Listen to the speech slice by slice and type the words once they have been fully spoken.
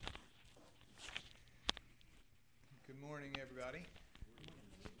morning, everybody.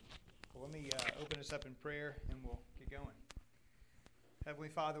 Well, let me open us up in prayer and we'll get going. Heavenly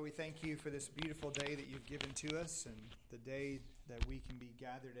Father, we thank you for this beautiful day that you've given to us and the day that we can be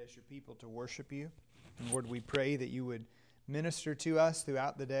gathered as your people to worship you. And Lord, we pray that you would minister to us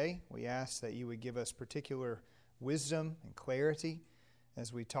throughout the day. We ask that you would give us particular wisdom and clarity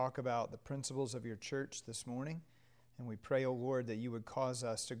as we talk about the principles of your church this morning. And we pray, O Lord, that you would cause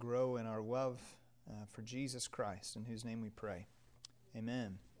us to grow in our love for Jesus Christ, in whose name we pray.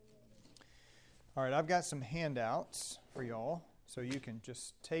 Amen. All right, I've got some handouts for y'all, so you can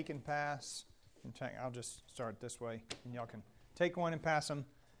just take and pass. In fact, I'll just start this way, and y'all can take one and pass them.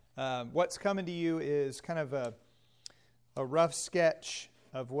 What's coming to you is kind of a rough sketch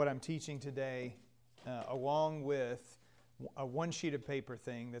of what I'm teaching today, along with a one sheet of paper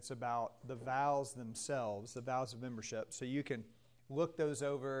thing that's about the vows themselves, the vows of membership, so you can look those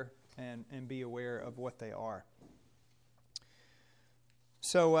over and be aware of what they are.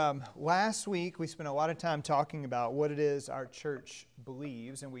 So last week we spent a lot of time talking about what it is our church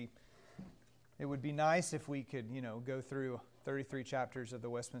believes, and it would be nice if we could, go through 33 chapters of the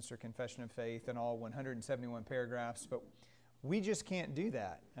Westminster Confession of Faith and all 171 paragraphs, but we just can't do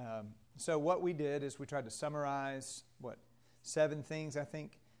that. So what we did is we tried to summarize, 7 things, I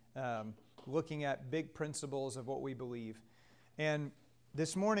think, looking at big principles of what we believe. And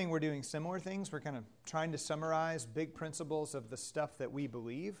this morning we're doing similar things. We're kind of trying to summarize big principles of the stuff that we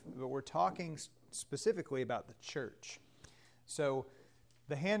believe, but we're talking specifically about the church. So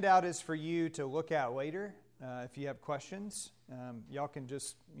the handout is for you to look at later if you have questions. Y'all can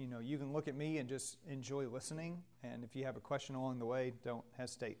just, you can look at me and just enjoy listening. And if you have a question along the way, don't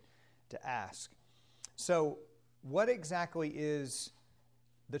hesitate to ask. So what exactly is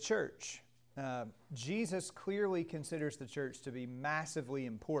the church? Jesus clearly considers the church to be massively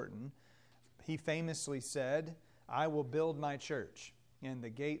important. He famously said, "I will build my church, and the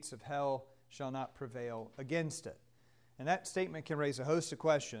gates of hell shall not prevail against it." And that statement can raise a host of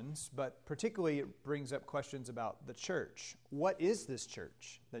questions, but particularly it brings up questions about the church. What is this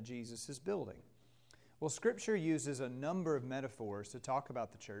church that Jesus is building? Well, Scripture uses a number of metaphors to talk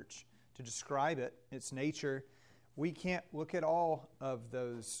about the church, to describe it, its nature. We can't look at all of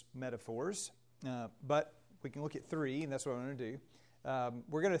those metaphors, but we can look at 3, and that's what I'm going to do.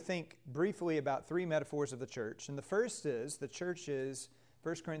 We're going to think briefly about 3 metaphors of the church. And the first is, the church is,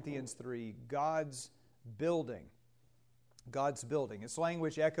 1 Corinthians 3, God's building. God's building. It's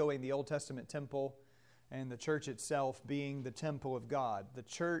language echoing the Old Testament temple and the church itself being the temple of God. The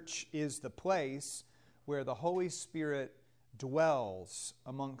church is the place where the Holy Spirit dwells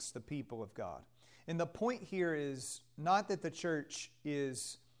amongst the people of God. And the point here is not that the church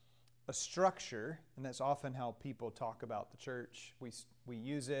is a structure, and that's often how people talk about the church. We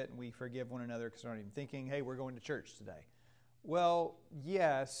use it and we forgive one another because we're not even thinking, hey, we're going to church today. Well,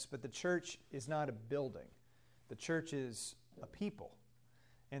 yes, but the church is not a building. The church is a people.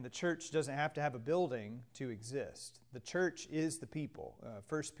 And the church doesn't have to have a building to exist. The church is the people.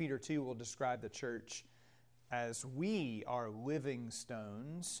 1 Peter 2 will describe the church as we are living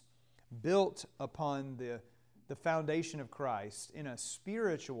stones built upon the foundation of Christ in a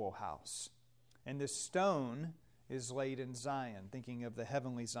spiritual house. And this stone is laid in Zion, thinking of the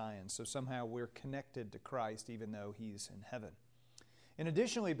heavenly Zion. So somehow we're connected to Christ even though He's in heaven. And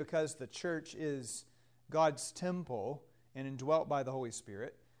additionally, because the church is God's temple and indwelt by the Holy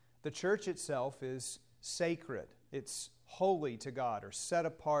Spirit, the church itself is sacred. It's holy to God, or set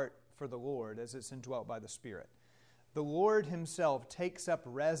apart for the Lord as it's indwelt by the Spirit. The Lord Himself takes up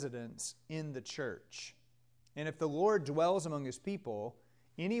residence in the church. And if the Lord dwells among His people,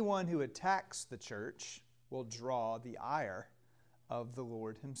 anyone who attacks the church will draw the ire of the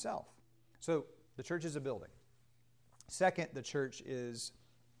Lord Himself. So the church is a building. Second, the church is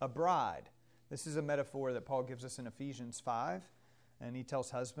a bride. This is a metaphor that Paul gives us in Ephesians 5. And he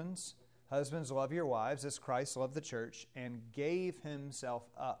tells husbands, "Husbands, love your wives as Christ loved the church and gave Himself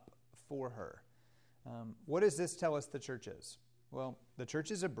up for her." What does this tell us the church is? Well, the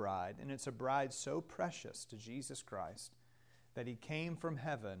church is a bride, and it's a bride so precious to Jesus Christ that He came from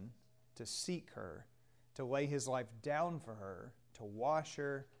heaven to seek her, to lay His life down for her, to wash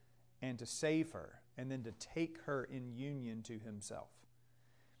her, and to save her, and then to take her in union to Himself.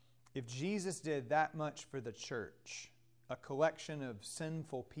 If Jesus did that much for the church, a collection of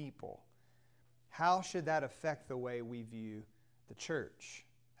sinful people, how should that affect the way we view the church?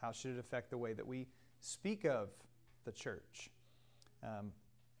 How should it affect the way that we speak of the church?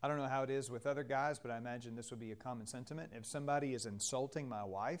 I don't know how it is with other guys, but I imagine this would be a common sentiment. If somebody is insulting my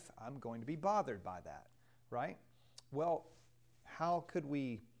wife, I'm going to be bothered by that, right? Well, how could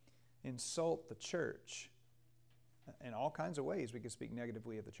we insult the church? In all kinds of ways, we could speak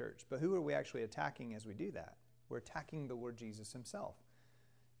negatively of the church. But who are we actually attacking as we do that? We're attacking the Lord Jesus himself.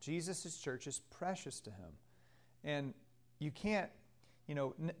 Jesus' church is precious to him. And you can't,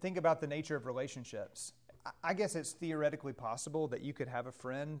 think about the nature of relationships. I guess it's theoretically possible that you could have a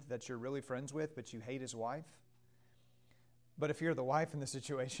friend that you're really friends with, but you hate his wife. But if you're the wife in the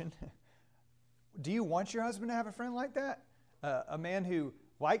situation, do you want your husband to have a friend like that? A man who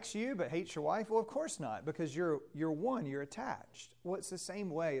likes you but hates your wife? Well, of course not, because you're one, you're attached. Well, it's the same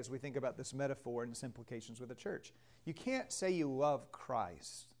way as we think about this metaphor and its implications with the church. You can't say you love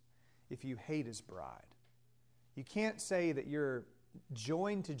Christ if you hate his bride. You can't say that you're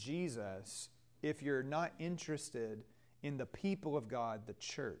joined to Jesus if you're not interested in the people of God, the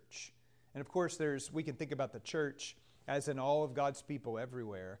church. And of course, we can think about the church as in all of God's people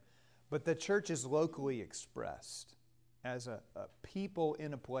everywhere, but the church is locally expressed as a people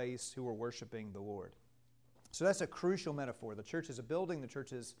in a place who are worshiping the Lord. So that's a crucial metaphor. The church is a building, the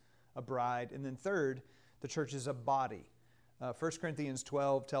church is a bride, and then third, the church is a body. 1 Corinthians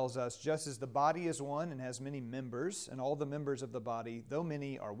 12 tells us, just as the body is one and has many members, and all the members of the body, though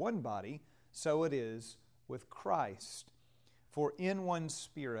many, are one body, so it is with Christ. For in one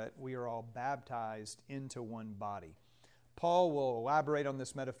Spirit we are all baptized into one body. Paul will elaborate on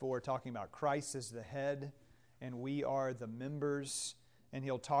this metaphor, talking about Christ as the head, and we are the members. And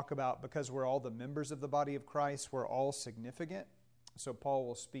he'll talk about, because we're all the members of the body of Christ, we're all significant. So Paul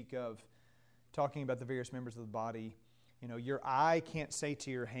will speak of talking about the various members of the body. Your eye can't say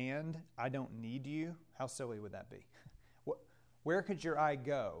to your hand, I don't need you. How silly would that be? Where could your eye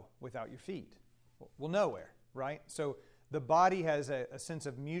go without your feet? Well, nowhere, right? So the body has a sense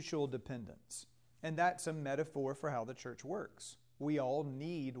of mutual dependence. And that's a metaphor for how the church works. We all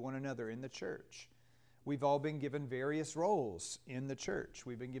need one another in the church. We've all been given various roles in the church.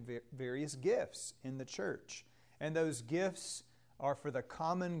 We've been given various gifts in the church. And those gifts are for the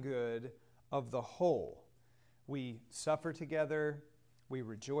common good of the whole. We suffer together. We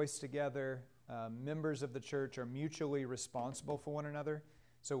rejoice together. Members of the church are mutually responsible for one another.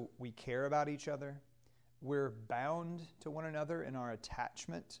 So we care about each other. We're bound to one another in our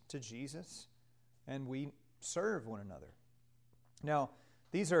attachment to Jesus. And we serve one another. Now,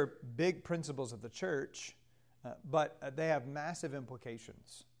 these are big principles of the church, but they have massive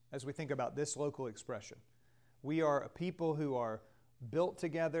implications as we think about this local expression. We are a people who are built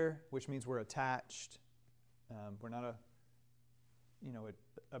together, which means we're attached. We're not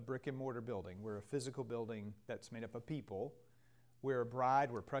a brick and mortar building. We're a physical building that's made up of people. We're a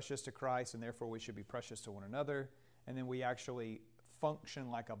bride. We're precious to Christ, and therefore we should be precious to one another. And then we actually function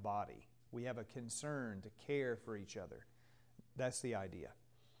like a body. We have a concern to care for each other. That's the idea.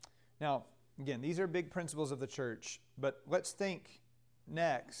 Now, again, these are big principles of the church, but let's think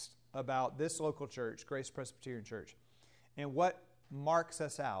next about this local church, Grace Presbyterian Church, and what marks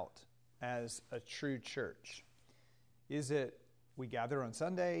us out as a true church. Is it we gather on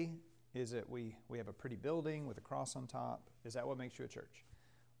Sunday? Is it we have a pretty building with a cross on top? Is that what makes you a church?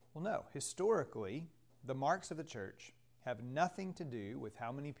 Well, no. Historically, the marks of the church have nothing to do with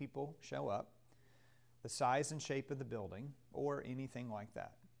how many people show up, the size and shape of the building, or anything like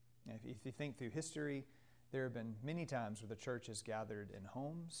that. If you think through history, there have been many times where the church has gathered in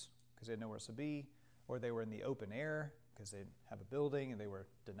homes because they had nowhere else to be, or they were in the open air because they didn't have a building and they were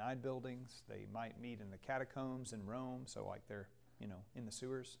denied buildings. They might meet in the catacombs in Rome, so like they're in the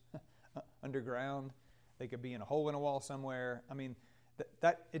sewers underground. They could be in a hole in a wall somewhere. I mean,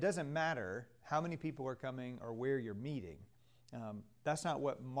 that it doesn't matter how many people are coming or where you're meeting. That's not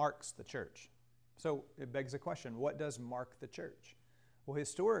what marks the church. So it begs the question, what does mark the church? Well,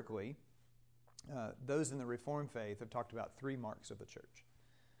 historically, those in the Reformed faith have talked about three marks of the church.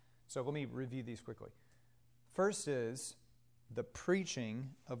 So let me review these quickly. First is the preaching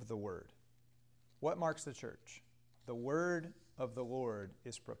of the word. What marks the church? The word of the Lord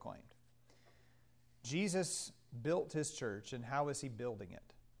is proclaimed. Jesus built his church, and how is he building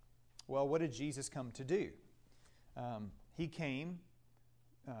it? Well, what did Jesus come to do? He came,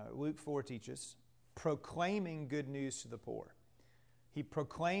 Luke 4 teaches, proclaiming good news to the poor. He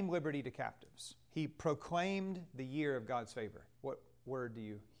proclaimed liberty to captives. He proclaimed the year of God's favor. What word do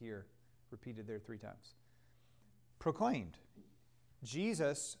you hear repeated there 3 times? Proclaimed.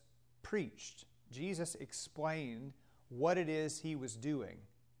 Jesus preached. Jesus explained what it is he was doing,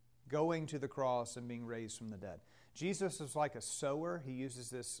 going to the cross and being raised from the dead. Jesus was like a sower. He uses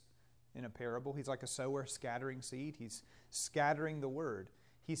this in a parable. He's like a sower scattering seed. He's scattering the word.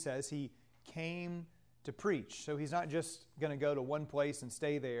 He says he came to preach. So he's not just going to go to one place and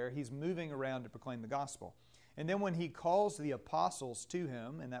stay there. He's moving around to proclaim the gospel. And then when he calls the apostles to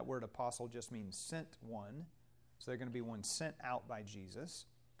him, and that word apostle just means sent one, So they're going to be one sent out by Jesus.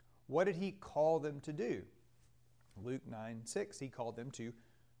 What did he call them to do? Luke 9:6, he called them to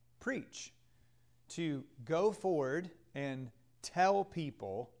preach, to go forward and tell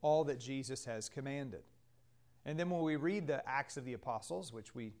people all that Jesus has commanded. And then when we read the Acts of the Apostles,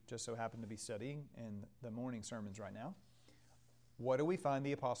 which we just so happen to be studying in the morning sermons right now, what do we find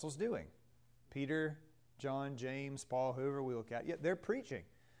the apostles doing? Peter, John, James, Paul, whoever we look at, yeah, they're preaching.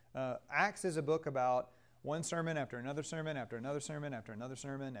 Acts is a book about one sermon after another sermon after another sermon after another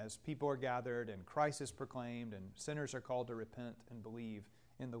sermon as people are gathered and Christ is proclaimed and sinners are called to repent and believe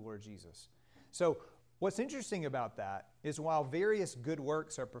in the Lord Jesus. So what's interesting about that is while various good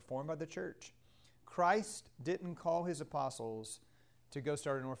works are performed by the church, Christ didn't call his apostles to go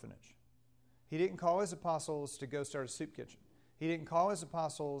start an orphanage. He didn't call his apostles to go start a soup kitchen. He didn't call his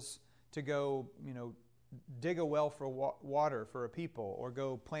apostles to go, dig a well for water for a people, or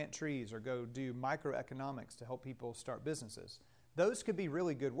go plant trees, or go do microeconomics to help people start businesses. Those could be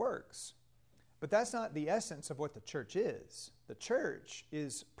really good works, but that's not the essence of what the church is. The church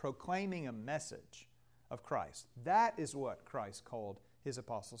is proclaiming a message of Christ. That is what Christ called his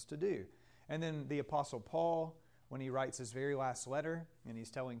apostles to do. And then the Apostle Paul, when he writes his very last letter, and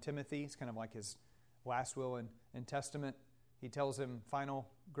he's telling Timothy, it's kind of like his last will and testament, he tells him, final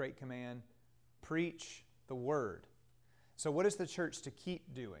great command, preach the word. So what is the church to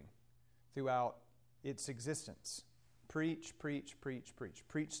keep doing throughout its existence? Preach, preach, preach, preach.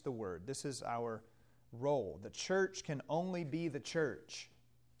 Preach the word. This is our role. The church can only be the church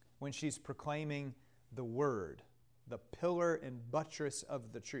when she's proclaiming the word, the pillar and buttress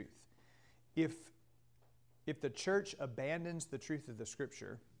of the truth. If the church abandons the truth of the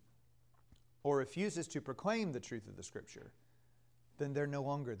Scripture or refuses to proclaim the truth of the Scripture, then they're no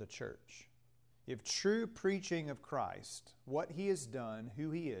longer the church. If true preaching of Christ, what he has done,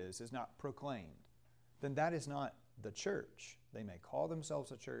 who he is not proclaimed, then that is not the church. They may call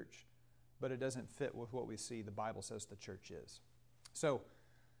themselves a church, but it doesn't fit with what we see the Bible says the church is. So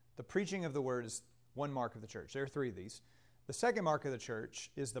the preaching of the word is one mark of the church. There are three of these. The second mark of the church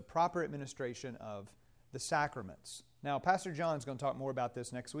is the proper administration of the sacraments. Now, Pastor John's going to talk more about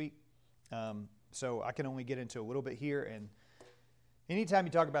this next week, so I can only get into a little bit here. And anytime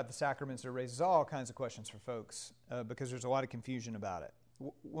you talk about the sacraments, it raises all kinds of questions for folks because there's a lot of confusion about it.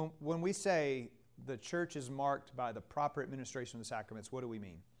 When we say the church is marked by the proper administration of the sacraments, what do we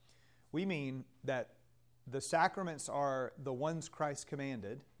mean? We mean that the sacraments are the ones Christ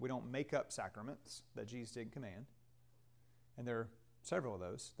commanded. We don't make up sacraments that Jesus did command. And there are several of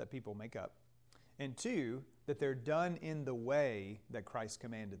those that people make up. And two, that they're done in the way that Christ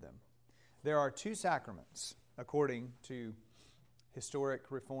commanded them. There are two sacraments, according to historic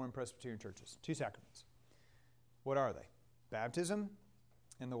Reformed Presbyterian churches. Two sacraments. What are they? Baptism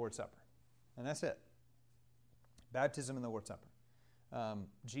and the Lord's Supper. And that's it. Baptism and the Lord's Supper.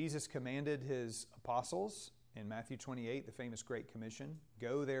 Jesus commanded his apostles in Matthew 28, the famous Great Commission,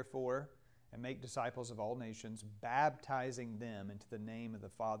 go therefore and make disciples of all nations, baptizing them into the name of the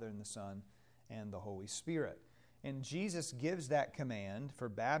Father and the Son and the Holy Spirit. And Jesus gives that command for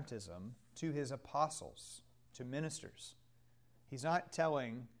baptism to his apostles, to ministers. He's not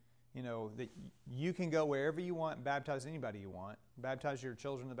telling, that you can go wherever you want and baptize anybody you want. Baptize your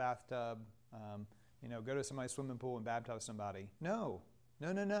children in the bathtub. Go to somebody's swimming pool and baptize somebody. No.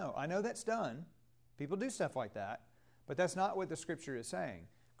 I know that's done. People do stuff like that. But that's not what the Scripture is saying.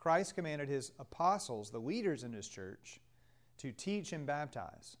 Christ commanded his apostles, the leaders in his church, to teach and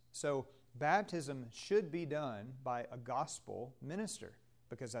baptize. So baptism should be done by a gospel minister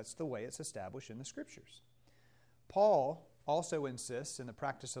because that's the way it's established in the Scriptures. Paul also insists in the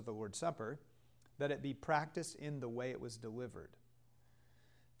practice of the Lord's Supper that it be practiced in the way it was delivered.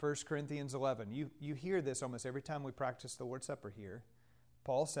 1 Corinthians 11. You hear this almost every time we practice the Lord's Supper here.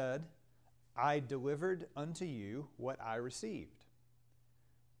 Paul said, I delivered unto you what I received.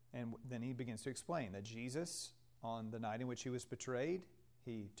 And then he begins to explain that Jesus, on the night in which he was betrayed,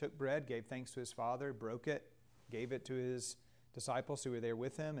 he took bread, gave thanks to his Father, broke it, gave it to his disciples who were there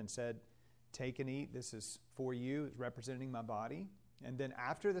with him, and said, take and eat, this is for you, it's representing my body. And then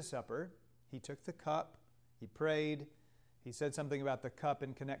after the supper, he took the cup, he prayed, he said something about the cup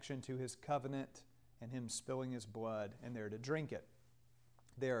in connection to his covenant and him spilling his blood, and they're to drink it.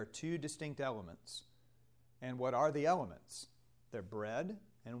 There are two distinct elements. And what are the elements? They're bread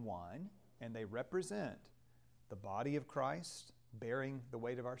and wine, and they represent the body of Christ bearing the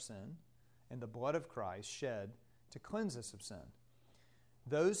weight of our sin and the blood of Christ shed to cleanse us of sin.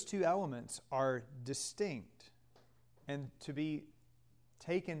 Those two elements are distinct and to be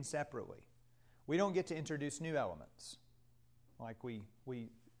taken separately. We don't get to introduce new elements. Like we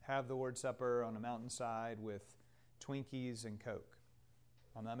have the Lord's Supper on a mountainside with Twinkies and Coke.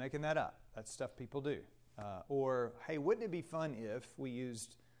 I'm not making that up. That's stuff people do. Or, hey, wouldn't it be fun if we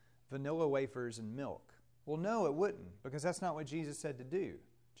used vanilla wafers and milk? Well, no, it wouldn't, because that's not what Jesus said to do.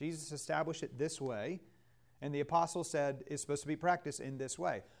 Jesus established it this way, and the apostle said it's supposed to be practiced in this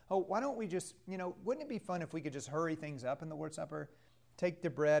way. Oh, why don't we just, wouldn't it be fun if we could just hurry things up in the Lord's Supper? Take the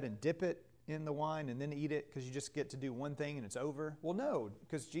bread and dip it in the wine and then eat it because you just get to do one thing and it's over? Well, no,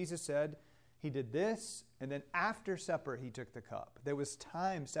 because Jesus said he did this, and then after supper he took the cup. There was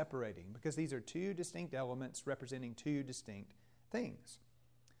time separating because these are two distinct elements representing two distinct things.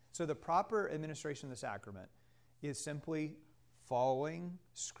 So the proper administration of the sacrament is simply following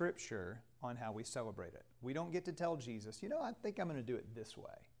Scripture on how we celebrate it. We don't get to tell Jesus, I think I'm going to do it this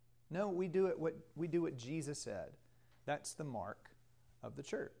way. No, we do what Jesus said. That's the mark of the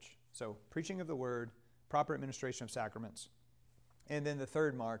church. So preaching of the word, proper administration of sacraments. And then the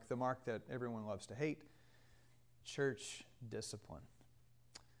third mark, the mark that everyone loves to hate, church discipline.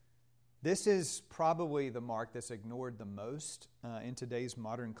 This is probably the mark that's ignored the most in today's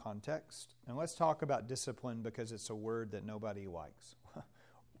modern context. And let's talk about discipline because it's a word that nobody likes.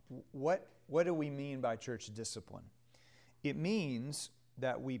 What do we mean by church discipline? It means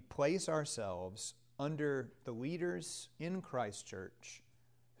that we place ourselves under the leaders in Christ Church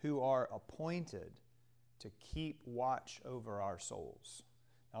who are appointed to keep watch over our souls.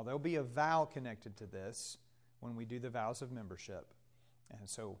 Now, there'll be a vow connected to this when we do the vows of membership. And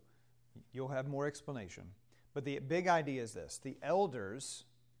so you'll have more explanation. But the big idea is this. The elders,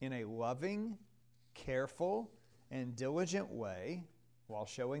 in a loving, careful, and diligent way, while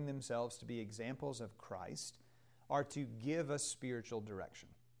showing themselves to be examples of Christ, are to give us spiritual direction.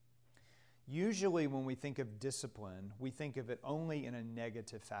 Usually when we think of discipline, we think of it only in a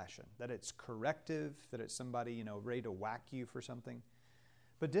negative fashion, that it's corrective, that it's somebody, ready to whack you for something.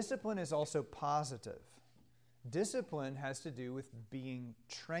 But discipline is also positive. Discipline has to do with being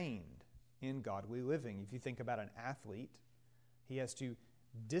trained in godly living. If you think about an athlete, he has to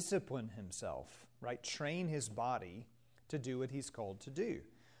discipline himself, right? Train his body to do what he's called to do.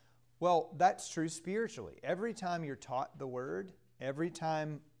 Well, that's true spiritually. Every time you're taught the Word, every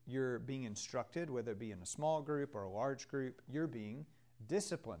time you're being instructed, whether it be in a small group or a large group, you're being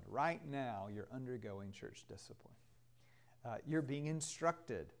disciplined. Right now, you're undergoing church discipline. You're being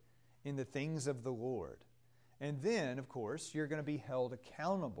instructed in the things of the Lord. And then, of course, you're going to be held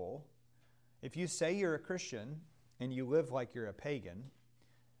accountable. If you say you're a Christian and you live like you're a pagan,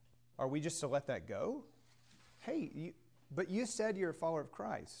 are we just to let that go? Hey, but you said you're a follower of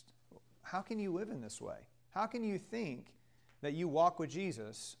Christ. How can you live in this way? How can you think that you walk with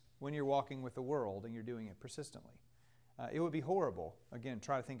Jesus when you're walking with the world and you're doing it persistently? It would be horrible. Again,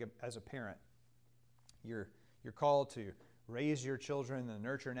 try to think of, as a parent, you're called to raise your children in the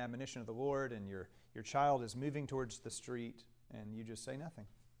nurture and admonition of the Lord, and your child is moving towards the street, and you just say nothing.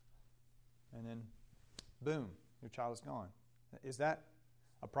 And then, boom, your child is gone. Is that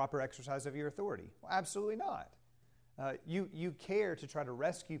a proper exercise of your authority? Well, absolutely not. You care to try to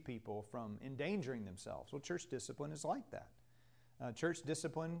rescue people from endangering themselves. Well, church discipline is like that. Church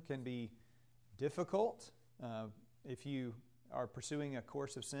discipline can be difficult if you are pursuing a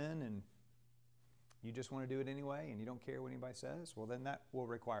course of sin and you just want to do it anyway and you don't care what anybody says. Well, then that will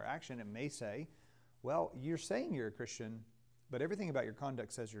require action. It may say, well, you're saying you're a Christian, but everything about your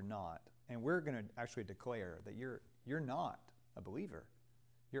conduct says you're not. And we're going to actually declare that you're not a believer.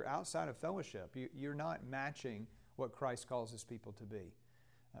 You're outside of fellowship. You're not matching what Christ calls his people to be.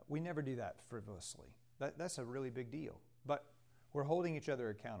 We never do that frivolously. That's a really big deal. But we're holding each other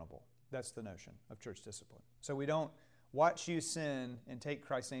accountable. That's the notion of church discipline. So we don't watch you sin and take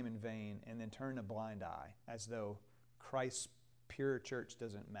Christ's name in vain and then turn a blind eye as though Christ's pure church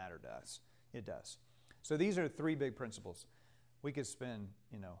doesn't matter to us. It does. So these are three big principles. We could spend,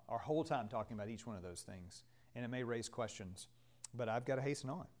 our whole time talking about each one of those things, and it may raise questions, but I've got to hasten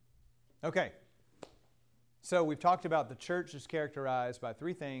on. Okay. So we've talked about the church is characterized by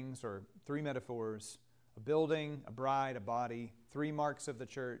three things, or three metaphors: a building, a bride, a body, three marks of the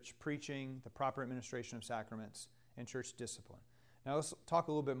church: preaching, the proper administration of sacraments, and church discipline. Now let's talk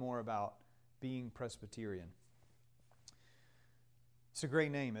a little bit more about being Presbyterian. It's a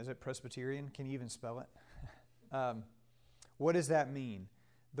great name, is it? Presbyterian? Can you even spell it? What does that mean?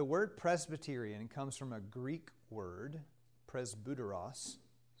 The word Presbyterian comes from a Greek word, presbyteros.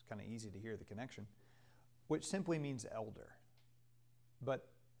 It's kind of easy to hear the connection, which simply means elder. But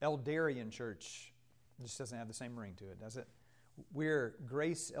Eldarian Church just doesn't have the same ring to it, does it? We're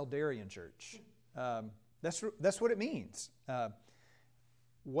Grace Eldarian Church. That's what it means.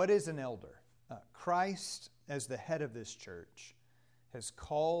 What is an elder? Christ, as the head of this church, has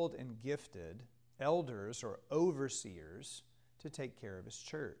called and gifted elders or overseers to take care of his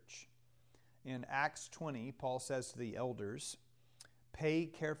church. In Acts 20, Paul says to the elders, "Pay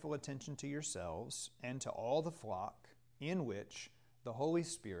careful attention to yourselves and to all the flock in which the Holy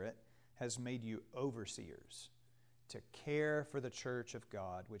Spirit has made you overseers, to care for the church of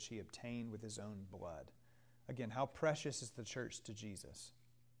God, which he obtained with his own blood." Again, how precious is the church to Jesus?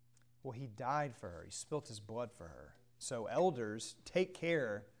 Well, he died for her. He spilt his blood for her. So elders take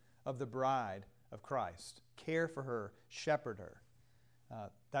care of the bride of Christ. Care for her, shepherd her.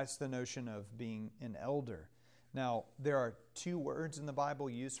 That's the notion of being an elder. Now, there are two words in the Bible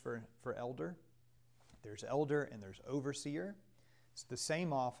used for elder. There's elder and there's overseer. It's the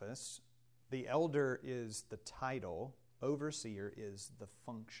same office. The elder is the title. Overseer is the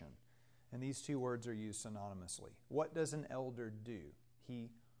function. And these two words are used synonymously. What does an elder do?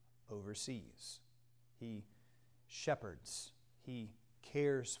 He oversees. He shepherds. He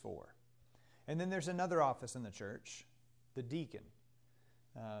cares for. And then there's another office in the church, the deacon.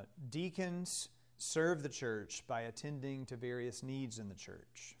 Deacons serve the church by attending to various needs in the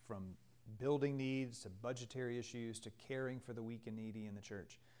church, from building needs to budgetary issues to caring for the weak and needy in the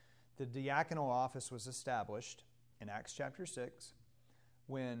church. The diaconal office was established in Acts chapter 6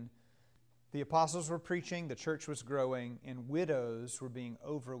 when the apostles were preaching, the church was growing, and widows were being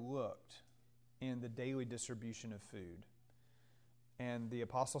overlooked in the daily distribution of food. And the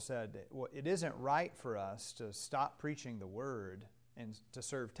apostle said, well, it isn't right for us to stop preaching the word and to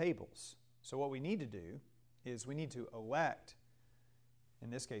serve tables. So what we need to do is we need to elect, in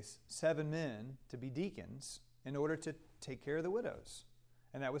this case, 7 men to be deacons in order to take care of the widows.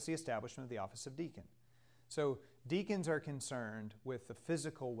 And that was the establishment of the office of deacon. So deacons are concerned with the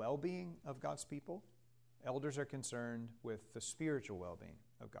physical well-being of God's people. Elders are concerned with the spiritual well-being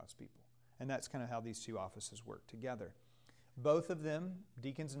of God's people. And that's kind of how these two offices work together. Both of them,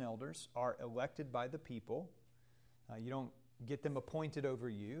 deacons and elders, are elected by the people. You don't get them appointed over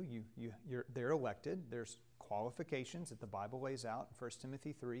you. They're elected. There's qualifications that the Bible lays out in 1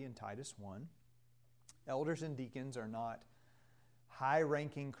 Timothy 3 and Titus 1. Elders and deacons are not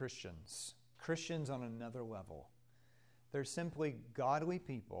high-ranking Christians on another level. They're simply godly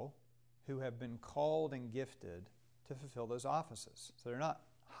people who have been called and gifted to fulfill those offices. So they're not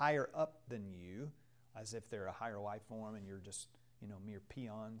higher up than you, as if they're a higher life form and you're just, mere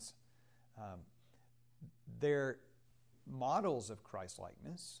peons. They're models of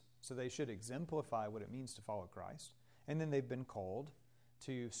Christ-likeness, so they should exemplify what it means to follow Christ. And then they've been called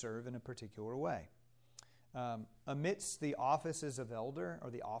to serve in a particular way. Amidst the offices of elder, or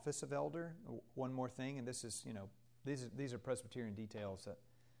the office of elder, one more thing, and this is, these are Presbyterian details that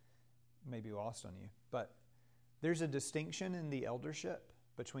may be lost on you, but there's a distinction in the eldership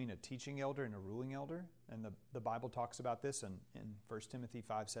between a teaching elder and a ruling elder, and the Bible talks about this in 1 Timothy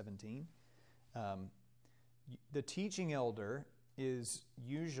 5:17. The teaching elder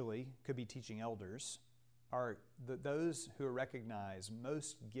could be teaching elders, are those who are recognized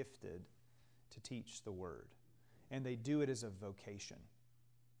most gifted to teach the Word. And they do it as a vocation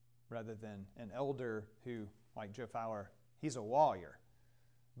rather than an elder who, like Joe Fowler, he's a lawyer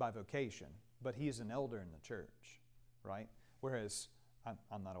by vocation, but he's an elder in the church, right? Whereas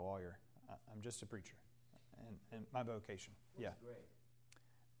I'm not a lawyer. I'm just a preacher. And my vocation. Yeah.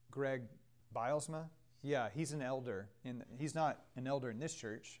 Greg Bilesma? Yeah, he's an elder. He's not an elder in this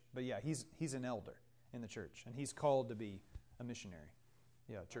church, but yeah, he's an elder in the church. And he's called to be a missionary.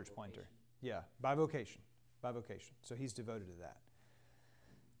 Yeah, church planter. Yeah, by vocation. By vocation. So he's devoted to that.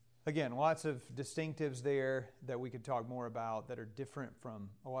 Again, lots of distinctives there that we could talk more about that are different from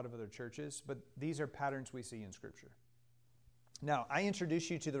a lot of other churches, but these are patterns we see in Scripture. Now, I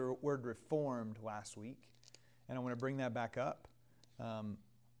introduced you to the word reformed last week, and I want to bring that back up.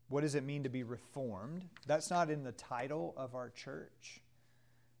 What does it mean to be reformed? That's not in the title of our church,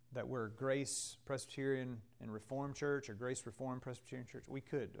 that we're Grace Presbyterian and Reformed Church or Grace Reformed Presbyterian Church. We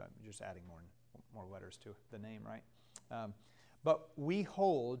could, just adding more letters to the name, right? But we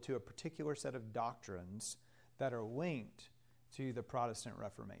hold to a particular set of doctrines that are linked to the Protestant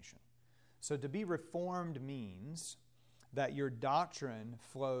Reformation. So to be reformed means that your doctrine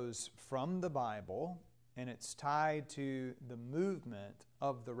flows from the Bible and it's tied to the movement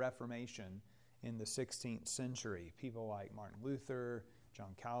of the Reformation in the 16th century. People like Martin Luther,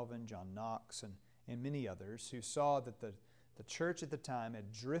 John Calvin, John Knox, and many others who saw that the church at the time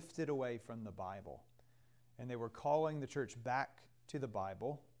had drifted away from the Bible. And they were calling the church back to the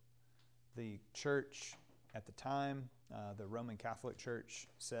Bible. The church at the time, the Roman Catholic Church,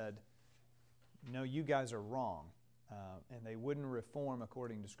 said, no, you guys are wrong. And they wouldn't reform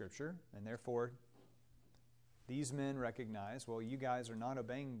according to Scripture. And therefore, these men recognize, well, you guys are not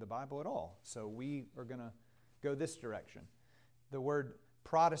obeying the Bible at all, so we are going to go this direction. The word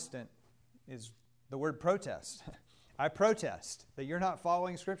Protestant is the word protest. I protest that you're not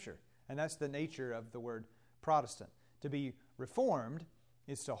following Scripture. And that's the nature of the word Protestant. To be Reformed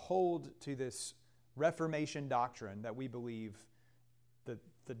is to hold to this Reformation doctrine that we believe that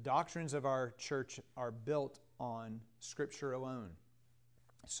the doctrines of our church are built on Scripture alone.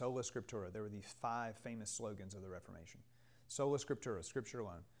 Sola Scriptura. There were these 5 famous slogans of the Reformation. Sola Scriptura, Scripture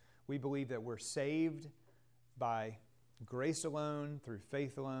alone. We believe that we're saved by grace alone, through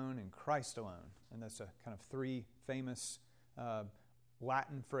faith alone, and Christ alone. And that's a kind of 3 famous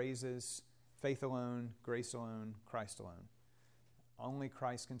Latin phrases: faith alone, grace alone, Christ alone. Only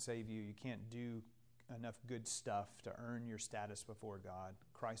Christ can save you. You can't do enough good stuff to earn your status before God.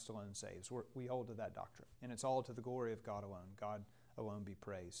 Christ alone saves. We hold to that doctrine. And it's all to the glory of God alone. God alone be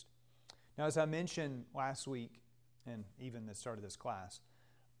praised. Now, as I mentioned last week, and even the start of this class,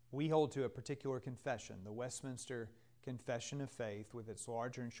 we hold to a particular confession, the Westminster Confession of Faith, with its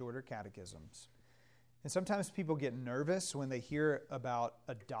larger and shorter catechisms. And sometimes people get nervous when they hear about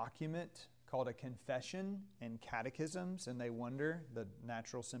a document called a confession and catechisms, and they wonder, the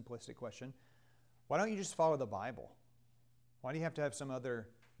natural simplistic question, why don't you just follow the Bible? Why do you have to have some other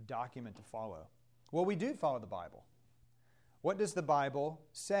document to follow? Well, we do follow the Bible. What does the Bible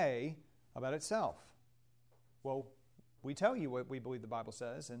say about itself? Well, we tell you what we believe the Bible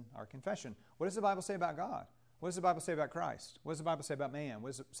says in our confession. What does the Bible say about God? What does the Bible say about Christ? What does the Bible say about man? What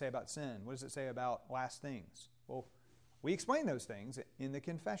does it say about sin? What does it say about last things? Well, we explain those things in the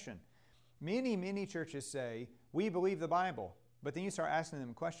confession. Many churches say, we believe the Bible. But then you start asking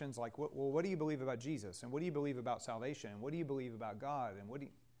them questions like, well, what do you believe about Jesus? And what do you believe about salvation? And what do you believe about God?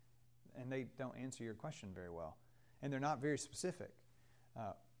 And they don't answer your question very well. And they're not very specific.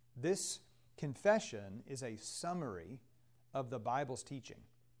 This confession is a summary of the Bible's teaching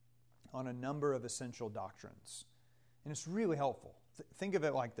on a number of essential doctrines. And it's really helpful. Think of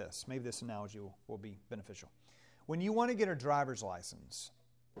it like this. Maybe this analogy will be beneficial. When you want to get a driver's license,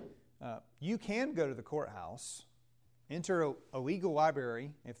 you can go to the courthouse, enter a legal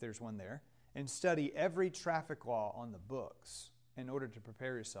library, if there's one there, and study every traffic law on the books in order to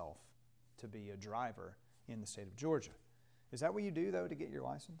prepare yourself to be a driver in the state of Georgia. Is that what you do, though, to get your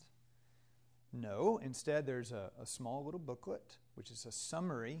license? No. Instead, there's a small little booklet, which is a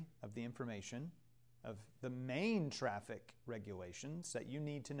summary of the information of the main traffic regulations that you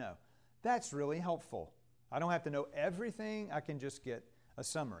need to know. That's really helpful. I don't have to know everything. I can just get a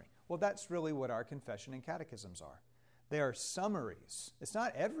summary. Well, that's really what our confession and catechisms are. They are summaries. It's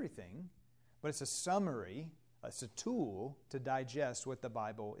not everything, but it's a summary. It's a tool to digest what the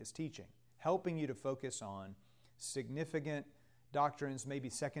Bible is teaching, helping you to focus on significant doctrines, maybe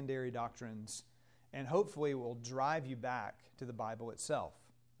secondary doctrines, and hopefully will drive you back to the Bible itself.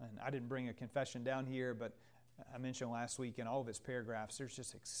 And I didn't bring a confession down here, but I mentioned last week in all of its paragraphs, there's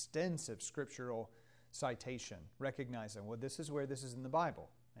just extensive scriptural citation, recognizing, well, this is where this is in the Bible,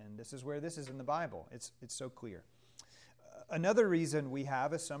 and this is where this is in the Bible. It's so clear. Another reason we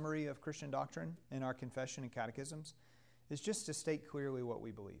have a summary of Christian doctrine in our confession and catechisms is just to state clearly what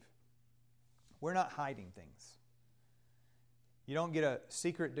we believe. We're not hiding things. You don't get a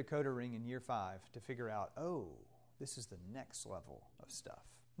secret decoder ring in year 5 to figure out, oh, this is the next level of stuff.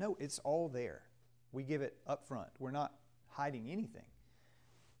 No, it's all there. We give it up front. We're not hiding anything.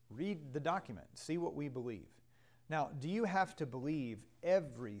 Read the document. See what we believe. Now, do you have to believe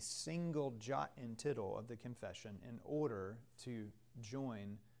every single jot and tittle of the confession in order to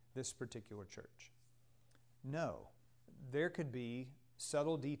join this particular church? No. There could be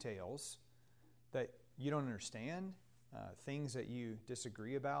subtle details that you don't understand, things that you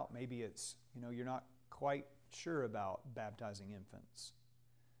disagree about. Maybe it's, you're not quite sure about baptizing infants.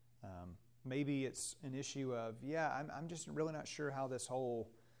 Maybe it's an issue of, I'm just really not sure how this whole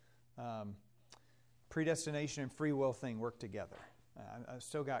predestination and free will thing work together. I've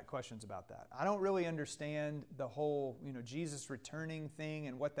still got questions about that. I don't really understand the whole, Jesus returning thing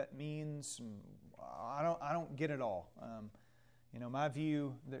and what that means. I don't get it all. My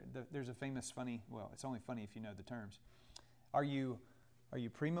view, there's a famous it's only funny if you know the terms. Are you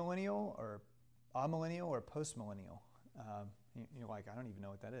premillennial or amillennial or postmillennial? You're like, I don't even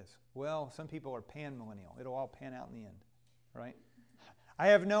know what that is. Well, some people are panmillennial. It'll all pan out in the end, right? I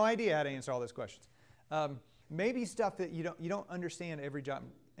have no idea how to answer all those questions. Maybe stuff that you don't understand every jot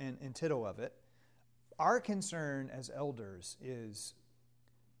and tittle of it. Our concern as elders is,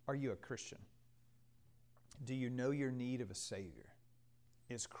 are you a Christian? Do you know your need of a Savior?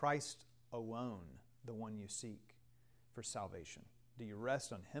 Is Christ alone the one you seek for salvation? Do you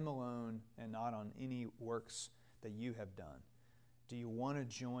rest on Him alone and not on any works that you have done? Do you want to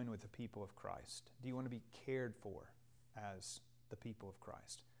join with the people of Christ? Do you want to be cared for as the people of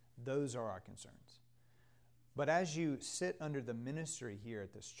Christ? Those are our concerns. But as you sit under the ministry here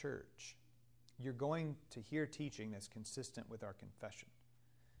at this church, you're going to hear teaching that's consistent with our confession.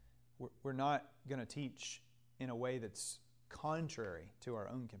 We're not going to teach in a way that's contrary to our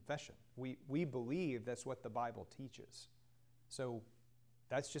own confession. We believe that's what the Bible teaches. So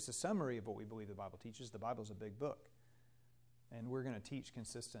that's just a summary of what we believe the Bible teaches. The Bible's a big book. And we're going to teach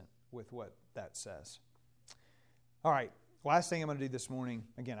consistent with what that says. All right, last thing I'm going to do this morning.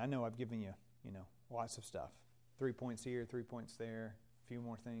 Again, I know I've given you, lots of stuff. 3 points here, 3 points there, a few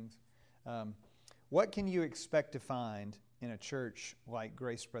more things. What can you expect to find in a church like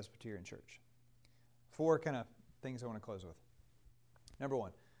Grace Presbyterian Church? 4 kind of things I want to close with. Number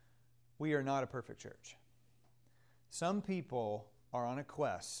 1, we are not a perfect church. Some people are on a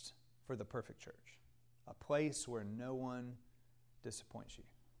quest for the perfect church, a place where no one disappoints you.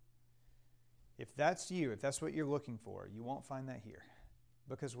 If that's you, if that's what you're looking for, you won't find that here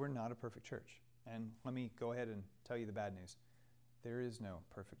because we're not a perfect church. And let me go ahead and tell you the bad news. There is no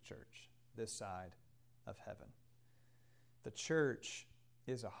perfect church this side of heaven. The church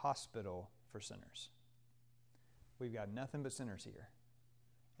is a hospital for sinners. We've got nothing but sinners here.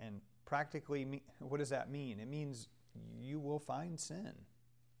 And practically, what does that mean? It means you will find sin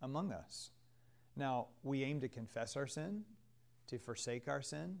among us. Now, we aim to confess our sin, to forsake our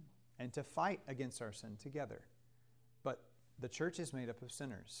sin, and to fight against our sin together. But the church is made up of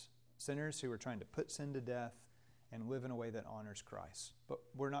sinners. Sinners who are trying to put sin to death and live in a way that honors Christ. But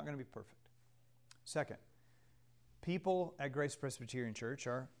we're not going to be perfect. Second, people at Grace Presbyterian Church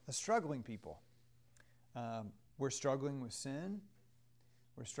are a struggling people. We're struggling with sin.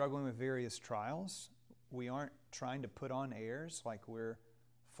 We're struggling with various trials. We aren't trying to put on airs like we're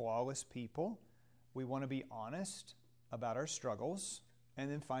flawless people. We want to be honest about our struggles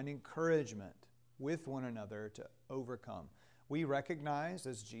and then find encouragement with one another to overcome. We recognize,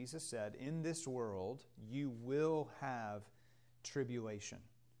 as Jesus said, in this world you will have tribulation.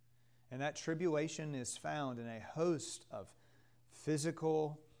 And that tribulation is found in a host of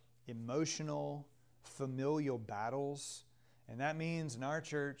physical, emotional, familial battles. And that means in our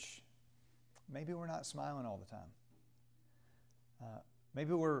church, maybe we're not smiling all the time.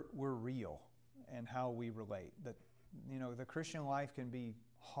 Maybe we're real in how we relate. That the Christian life can be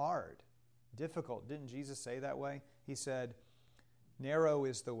hard, difficult. Didn't Jesus say that way? He said, narrow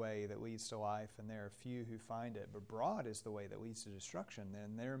is the way that leads to life, and there are few who find it. But broad is the way that leads to destruction,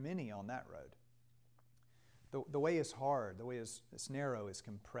 and there are many on that road. The way is hard. The way is narrow, is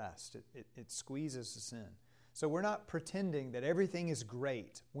compressed. It squeezes the sin. So we're not pretending that everything is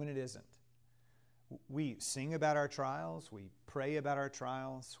great when it isn't. We sing about our trials. We pray about our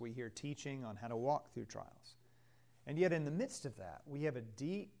trials. We hear teaching on how to walk through trials. And yet in the midst of that, we have a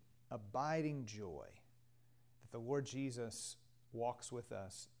deep, abiding joy that the Lord Jesus walks with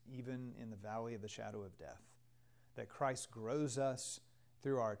us even in the valley of the shadow of death, that Christ grows us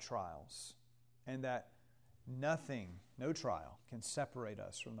through our trials, and that nothing, no trial, can separate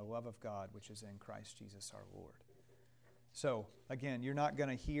us from the love of God which is in Christ Jesus our Lord. So, again, you're not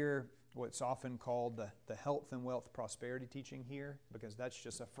going to hear what's often called the health and wealth prosperity teaching here, because that's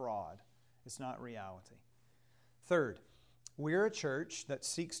just a fraud. It's not reality. Third, we're a church that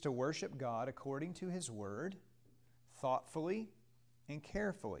seeks to worship God according to His Word, thoughtfully and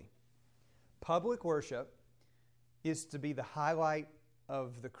carefully. Public worship is to be the highlight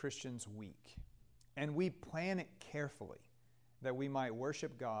of the Christian's week. And we plan it carefully that we might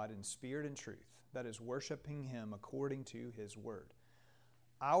worship God in spirit and truth, that is, worshiping Him according to His Word.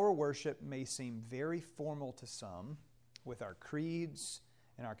 Our worship may seem very formal to some, with our creeds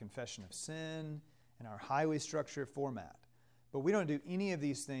and our confession of sin and our highly structured format, but we don't do any of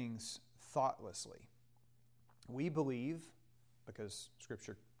these things thoughtlessly. We believe, because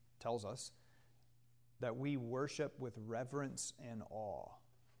Scripture tells us, that we worship with reverence and awe.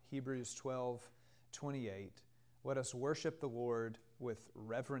 Hebrews 12:28, let us worship the Lord with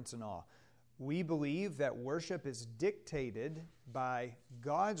reverence and awe. We believe that worship is dictated by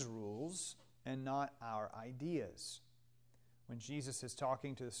God's rules and not our ideas. When Jesus is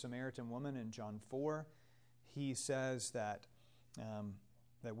talking to the Samaritan woman in John 4, He says that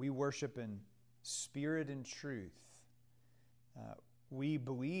we worship in spirit and truth. We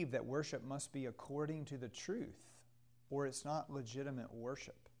believe that worship must be according to the truth, or it's not legitimate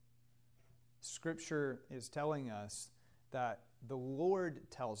worship. Scripture is telling us that the Lord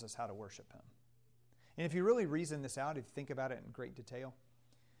tells us how to worship Him. And if you really reason this out, if you think about it in great detail,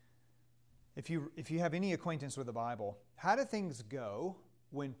 if you have any acquaintance with the Bible, how do things go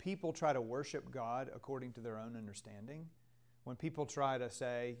when people try to worship God according to their own understanding, when people try to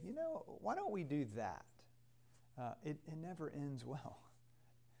say, why don't we do that? It never ends well.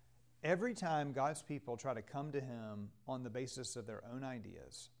 Every time God's people try to come to Him on the basis of their own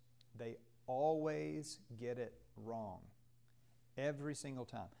ideas, they always get it wrong. Every single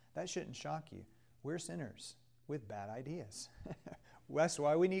time. That shouldn't shock you. We're sinners with bad ideas. That's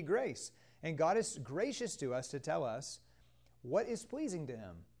why we need grace. And God is gracious to us to tell us what is pleasing to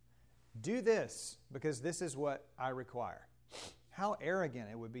Him. Do this because this is what I require. How arrogant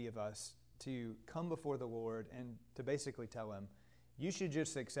it would be of us to come before the Lord and to basically tell Him, you should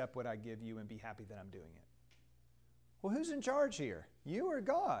just accept what I give you and be happy that I'm doing it. Well, who's in charge here? You or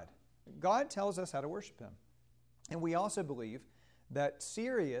God? God tells us how to worship Him. And we also believe that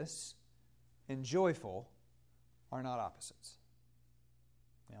serious and joyful are not opposites.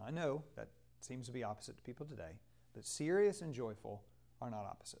 Now, I know that seems to be opposite to people today, but serious and joyful are not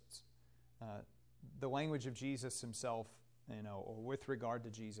opposites. The language of Jesus Himself, or with regard to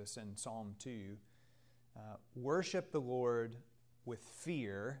Jesus in Psalm 2, worship the Lord with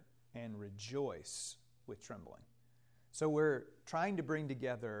fear and rejoice with trembling. So we're trying to bring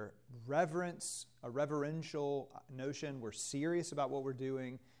together reverence, a reverential notion. We're serious about what we're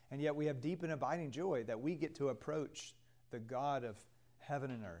doing, and yet we have deep and abiding joy that we get to approach the God of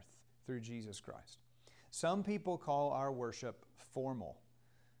heaven and earth through Jesus Christ. Some people call our worship formal.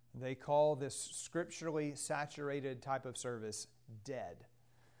 They call this scripturally saturated type of service dead.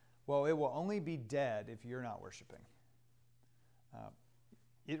 Well, it will only be dead if you're not worshiping.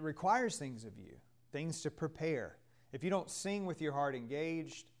 It requires things of you, things to prepare. If you don't sing with your heart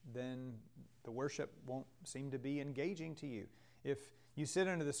engaged, then the worship won't seem to be engaging to you. If you sit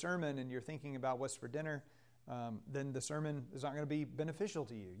under the sermon and you're thinking about what's for dinner, then the sermon is not going to be beneficial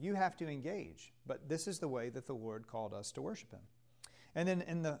to you. You have to engage. But this is the way that the Lord called us to worship Him. And then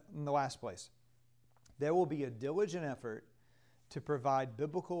in the last place, there will be a diligent effort to provide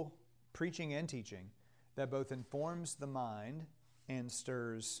biblical preaching and teaching that both informs the mind and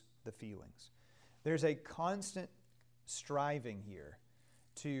stirs the feelings. There's a constant striving here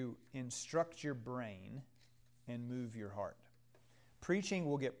to instruct your brain and move your heart. Preaching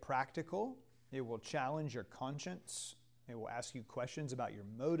will get practical. It will challenge your conscience. It will ask you questions about your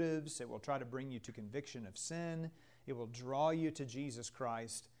motives. It will try to bring you to conviction of sin. It will draw you to Jesus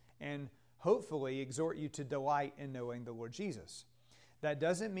Christ and hopefully exhort you to delight in knowing the Lord Jesus. That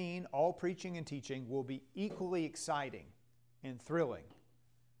doesn't mean all preaching and teaching will be equally exciting and thrilling.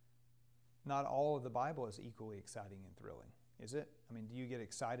 Not all of the Bible is equally exciting and thrilling, is it? I mean, do you get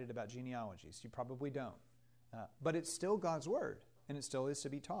excited about genealogies? You probably don't. But it's still God's Word, and it still is to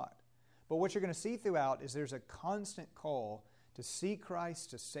be taught. But what you're going to see throughout is there's a constant call to see Christ,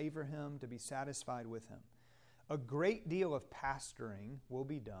 to savor Him, to be satisfied with Him. A great deal of pastoring will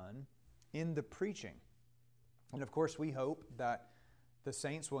be done in the preaching. And of course, we hope that the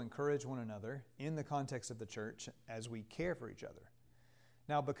saints will encourage one another in the context of the church as we care for each other.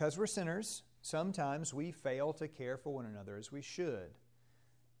 Now, because we're sinners, sometimes we fail to care for one another as we should.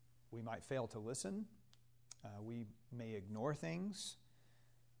 We might fail to listen. We may ignore things.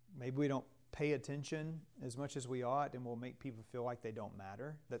 Maybe we don't pay attention as much as we ought, and we'll make people feel like they don't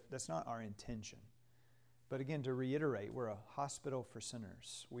matter. That's not our intention. But again, to reiterate, we're a hospital for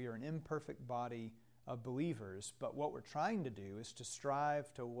sinners. We are an imperfect body of believers, but what we're trying to do is to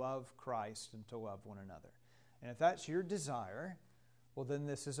strive to love Christ and to love one another. And if that's your desire, well, then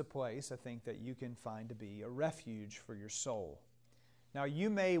this is a place, I think, that you can find to be a refuge for your soul. Now, you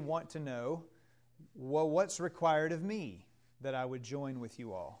may want to know, well, what's required of me that I would join with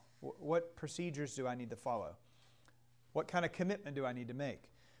you all? What procedures do I need to follow? What kind of commitment do I need to make?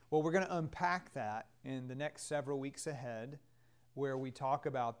 Well, we're going to unpack that in the next several weeks ahead, where we talk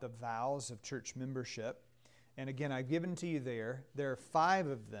about the vows of church membership. And again, I've given to you there are 5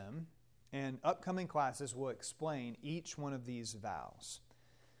 of them, and upcoming classes will explain each one of these vows.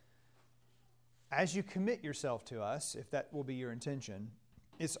 As you commit yourself to us, if that will be your intention,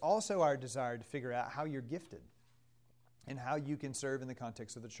 it's also our desire to figure out how you're gifted and how you can serve in the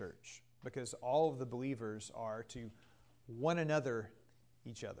context of the church, because all of the believers are to one another,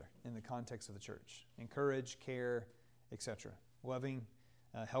 each other, in the context of the church. Encourage, care, etc. Loving,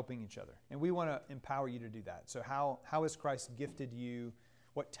 helping each other. And we want to empower you to do that. So how has Christ gifted you?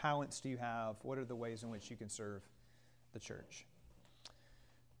 What talents do you have? What are the ways in which you can serve the church?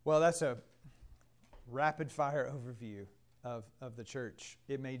 Well, that's a rapid-fire overview of the church.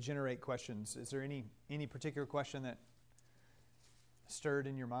 It may generate questions. Is there any particular question that stirred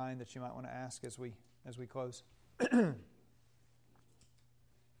in your mind that you might want to ask as we close?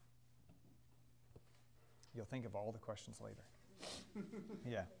 You'll think of all the questions later.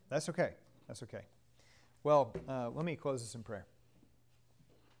 Yeah, that's okay. That's okay. Well, let me close this in prayer.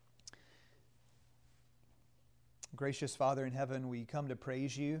 Gracious Father in heaven, we come to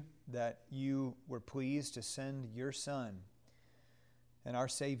praise you that you were pleased to send your Son and our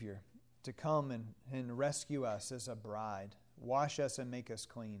Savior to come and rescue us as a bride, wash us and make us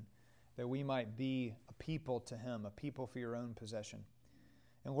clean, that we might be a people to Him, a people for your own possession.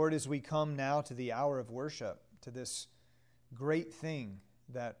 And Lord, as we come now to the hour of worship, to this great thing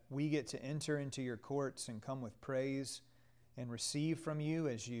that we get to enter into your courts and come with praise and receive from you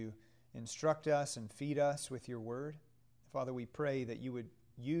as you instruct us and feed us with your word. Father, we pray that you would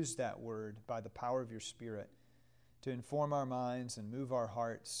use that word by the power of your Spirit to inform our minds and move our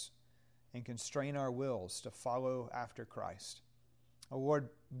hearts and constrain our wills to follow after Christ. Oh Lord,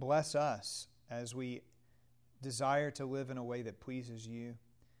 bless us as we desire to live in a way that pleases you,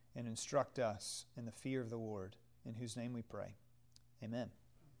 and instruct us in the fear of the Lord, in whose name we pray. Amen.